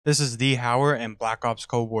This is the Hauer and Black Ops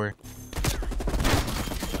Cold War.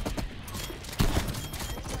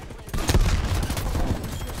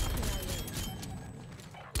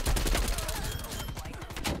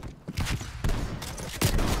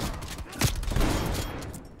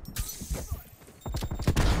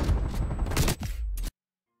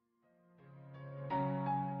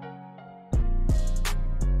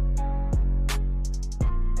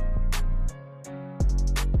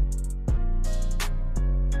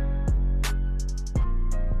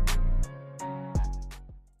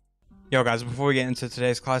 Yo guys, before we get into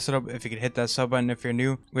today's class setup, if you could hit that sub button if you're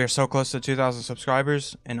new. We are so close to 2,000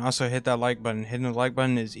 subscribers, and also hit that like button. Hitting the like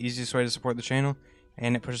button is the easiest way to support the channel,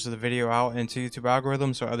 and it pushes the video out into YouTube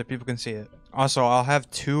algorithm so other people can see it. Also, I'll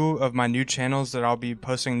have 2 of my new channels that I'll be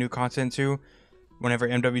posting new content to whenever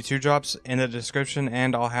MW2 drops in the description,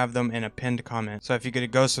 and I'll have them in a pinned comment. So if you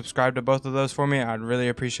could go subscribe to both of those for me, I'd really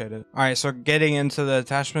appreciate it. Alright, so getting into the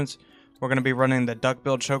attachments, we're going to be running the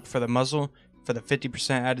duckbill choke for the muzzle, for the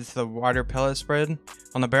 50% added to the wider pellet spread.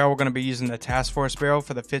 On the barrel, we're going to be using the task force barrel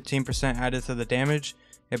for the 15% added to the damage.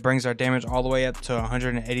 It brings our damage all the way up to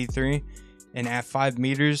 183, and at 5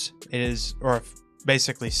 meters it is, or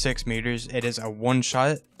basically 6 meters, it is a one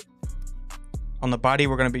shot. On the body,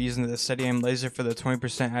 we're going to be using the steady aim laser for the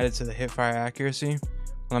 20% added to the hip fire accuracy.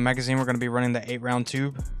 On the magazine, we're going to be running the 8-round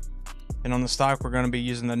tube, and on the stock, we're going to be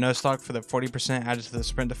using the no stock for the 40% added to the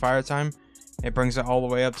sprint to fire time. It brings it all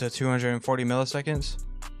the way up to 240 milliseconds.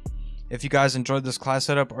 If you guys enjoyed this class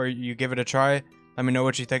setup or you give it a try, let me know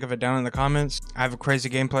what you think of it down in the comments. I have a crazy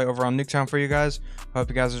gameplay over on Nuketown for you guys. Hope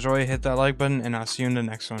you guys enjoy. Hit that like button, and I'll see you in the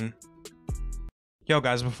next one. Yo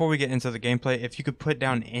guys, before we get into the gameplay, if you could put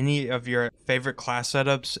down any of your favorite class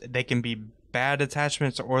setups, they can be bad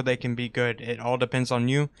attachments or they can be good. It all depends on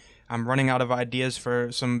you. I'm running out of ideas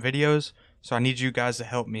for some videos, so I need you guys to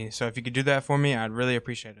help me. So if you could do that for me, I'd really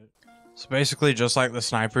appreciate it. So basically, just like the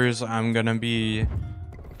snipers, I'm gonna be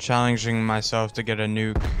challenging myself to get a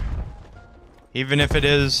nuke. Even if it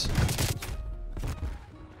is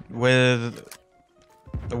with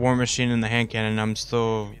the war machine and the hand cannon, it's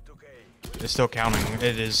still counting.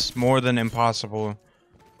 It is more than impossible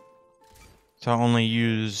to only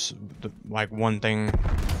use like one thing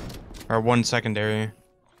or one secondary.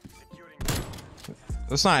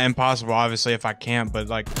 It's not impossible, obviously, if I can't, but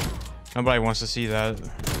like nobody wants to see that.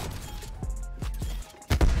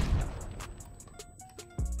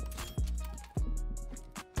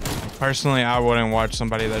 Personally, I wouldn't watch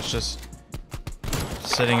somebody that's just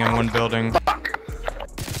sitting in one building.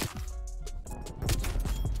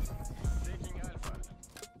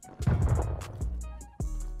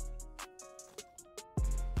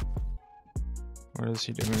 What is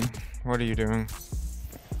he doing? What are you doing?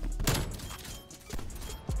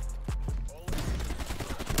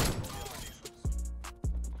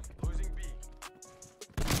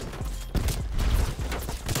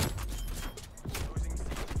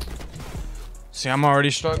 See, I'm already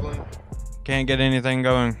struggling. Can't get anything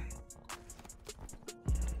going.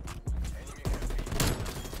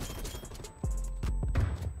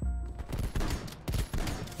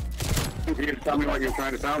 You can tell me what you're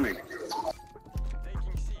trying to tell me.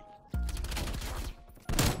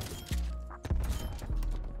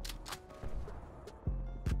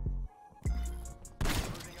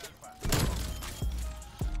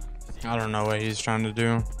 I don't know what he's trying to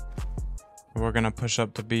do. We're gonna push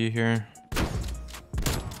up to B here.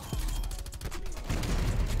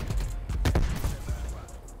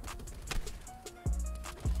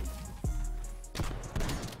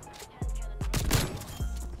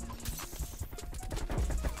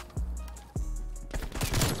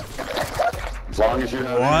 As long as you're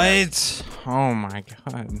not What? Oh my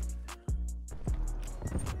god.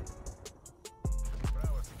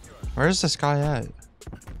 Where's this guy at?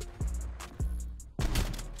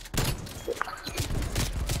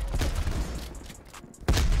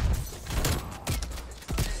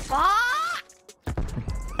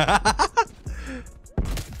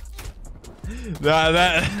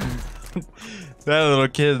 that little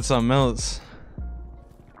kid's something else.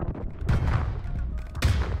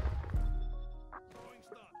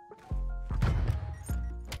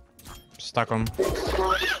 Stuck him.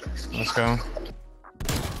 Let's go.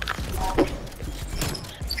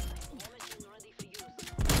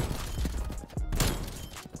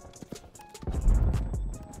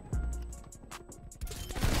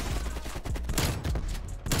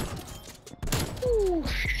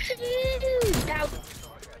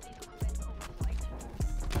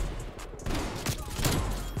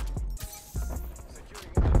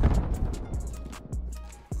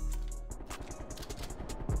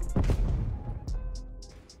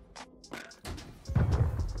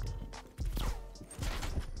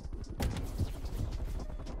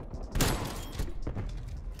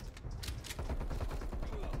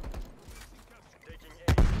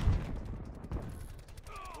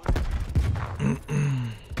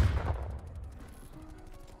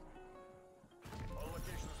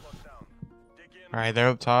 Alright, they're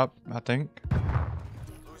up top, I think.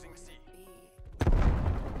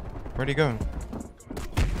 Where'd he go?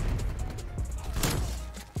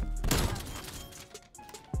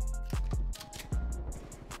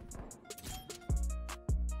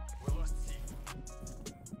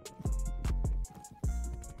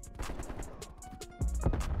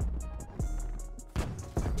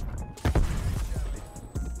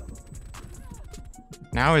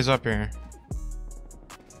 Now he's up here.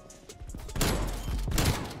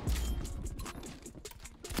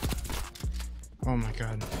 Oh my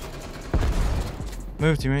god.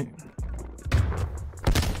 Move, teammate.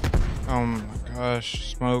 Oh my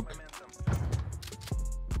gosh, smoke.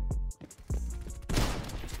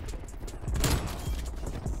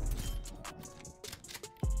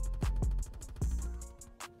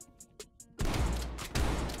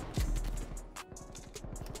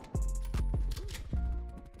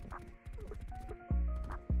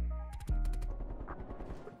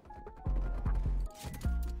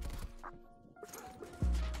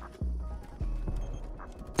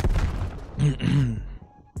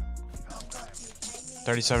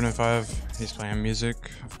 $37.05. He's playing music,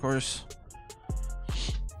 of course.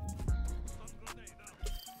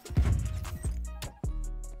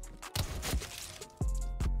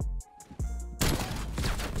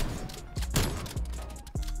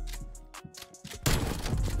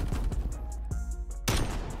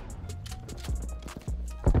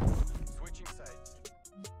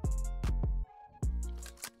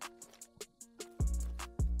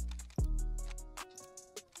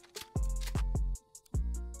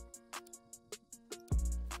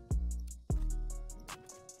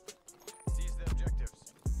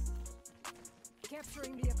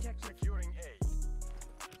 Capturing the objective. Securing A.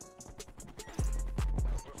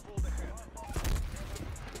 We're full ahead.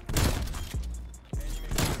 Enemy.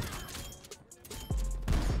 A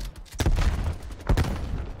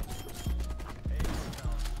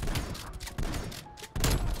down.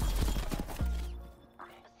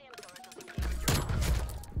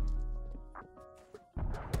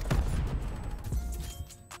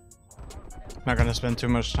 Not gonna spend too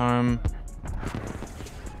much time.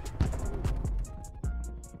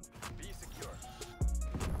 Be secure.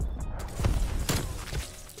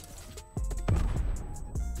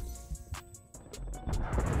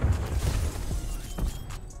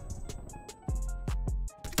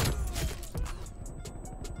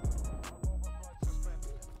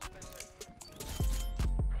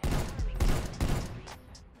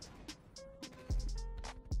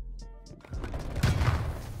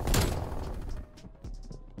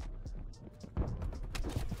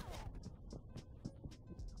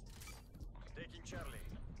 Taking Charlie.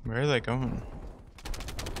 Where are they going?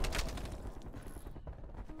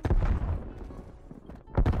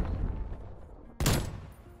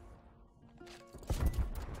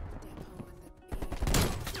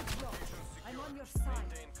 I'm on your side.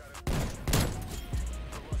 Maintain current.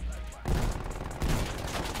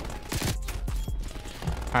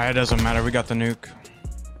 Alright, it doesn't matter. We got the nuke.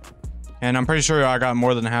 And I'm pretty sure I got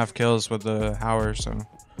more than half kills with the Hauer, so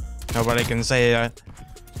nobody can say that.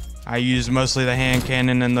 I used mostly the hand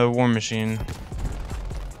cannon and the war machine.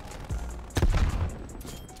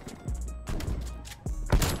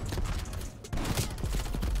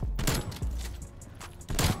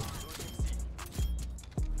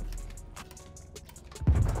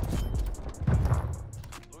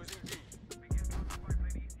 Losing B.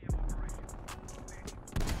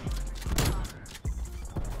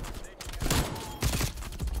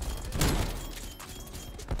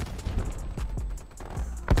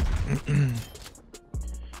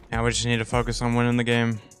 Now we just need to focus on winning the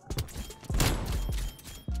game.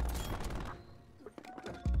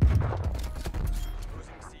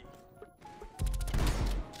 Losing C.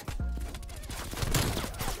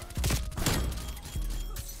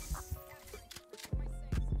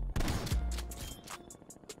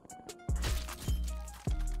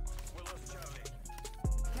 We lost Charlie.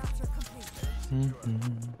 Capture complete.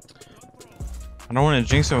 I don't want to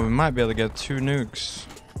jinx it. We might be able to get 2 nukes.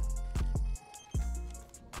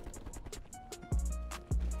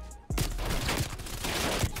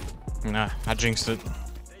 Nah, I jinxed it. Taking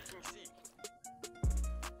C.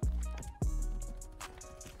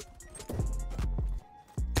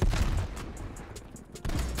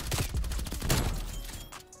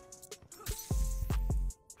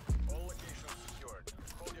 All locations secured.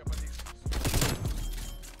 Hold your positions.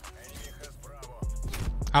 Enemy has Bravo.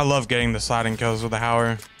 I love getting the sliding kills with the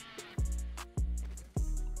Hauer.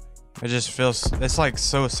 It just feels, it's like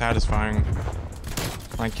so satisfying.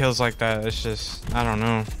 Like kills like that, it's just, I don't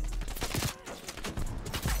know.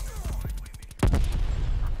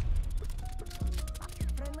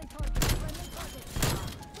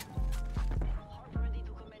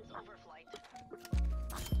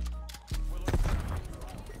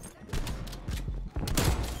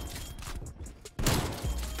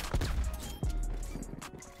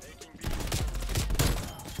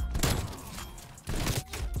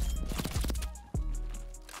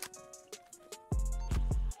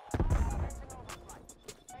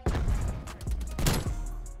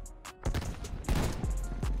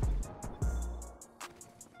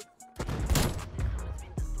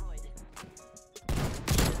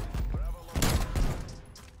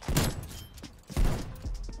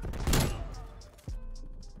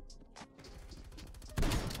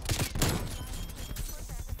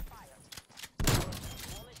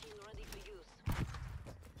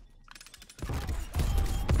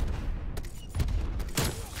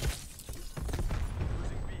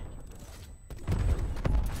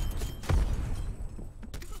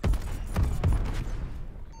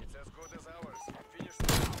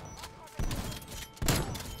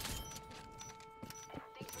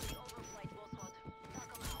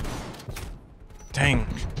 Dang.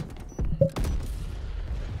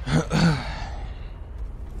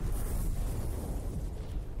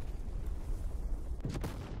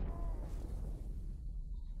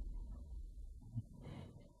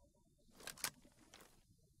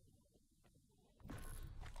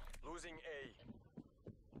 Losing A.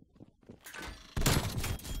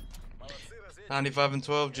 95 and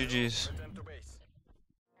 12, GG's. Return to base.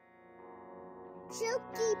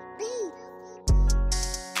 Chunky beat.